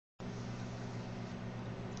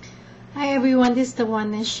Hi everyone, this is the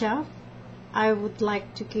Oneness Chef. I would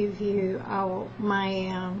like to give you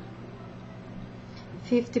my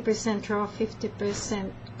 50% raw,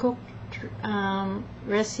 50% cooked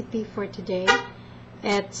recipe for today.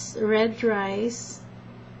 It's red rice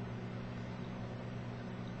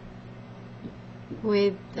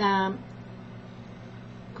with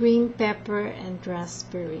green pepper and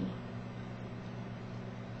raspberry,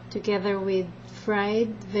 together with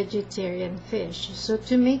fried vegetarian fish. So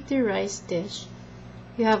to make the rice dish,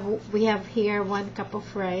 we have here 1 cup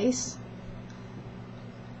of rice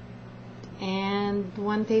and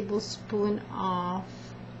 1 tablespoon of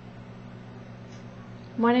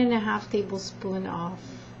 1.5 tablespoon of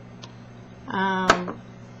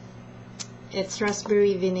it's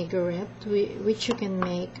raspberry vinaigrette, which you can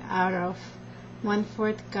make out of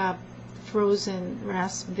 1/4 cup frozen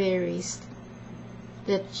raspberries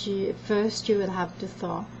that you will have to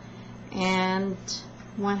thaw, and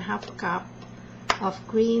 1/2 cup of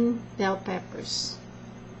green bell peppers.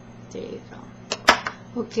 There you go.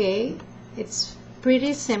 Okay, it's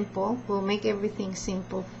pretty simple. We'll make everything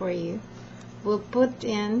simple for you. We'll put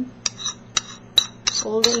in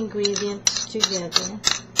all the ingredients together.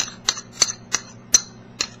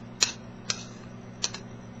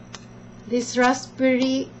 This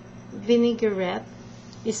raspberry vinaigrette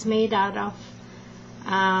is made out of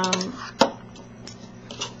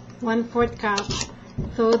 1/4 cup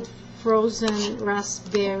thawed frozen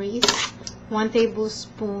raspberries, 1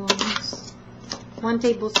 tablespoon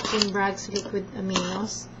Bragg's liquid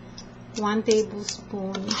aminos, 1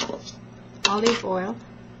 tablespoon olive oil,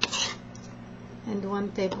 and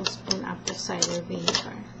 1 tablespoon apple cider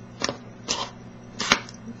vinegar.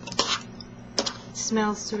 It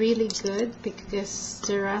smells really good because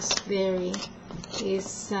the raspberry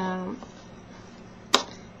is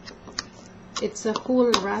it's a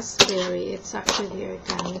whole raspberry. It's actually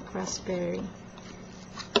organic raspberry.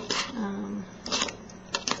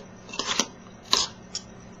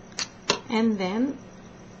 And then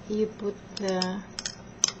you put the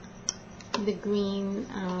green,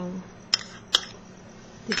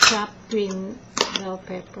 the chopped green bell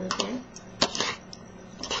pepper there.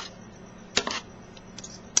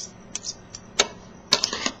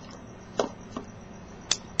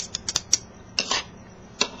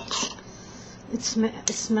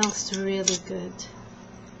 It smells really good.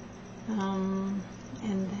 And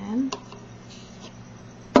then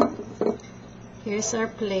here's our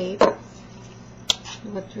plate.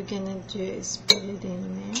 What we're gonna do is put it in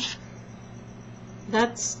there.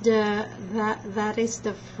 That is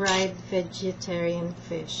the fried vegetarian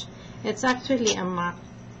fish. It's actually a mock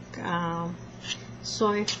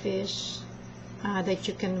soy fish that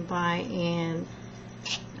you can buy in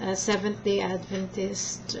Seventh-day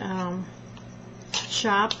Adventist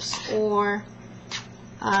shops, or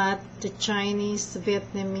at the Chinese,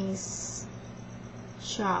 Vietnamese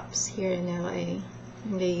shops here in LA,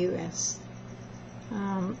 in the US.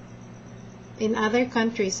 In other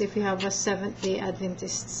countries, if you have a Seventh-day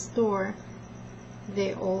Adventist store,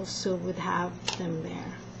 they also would have them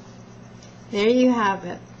there. There you have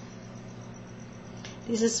it.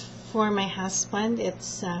 This is for my husband.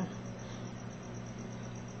 It's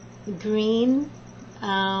green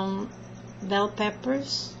bell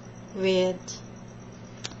peppers with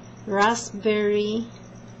raspberry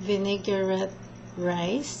vinaigrette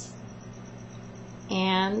rice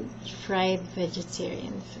and fried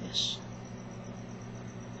vegetarian fish.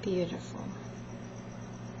 Beautiful.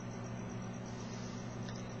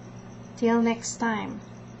 Till next time.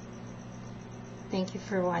 Thank you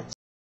for watching.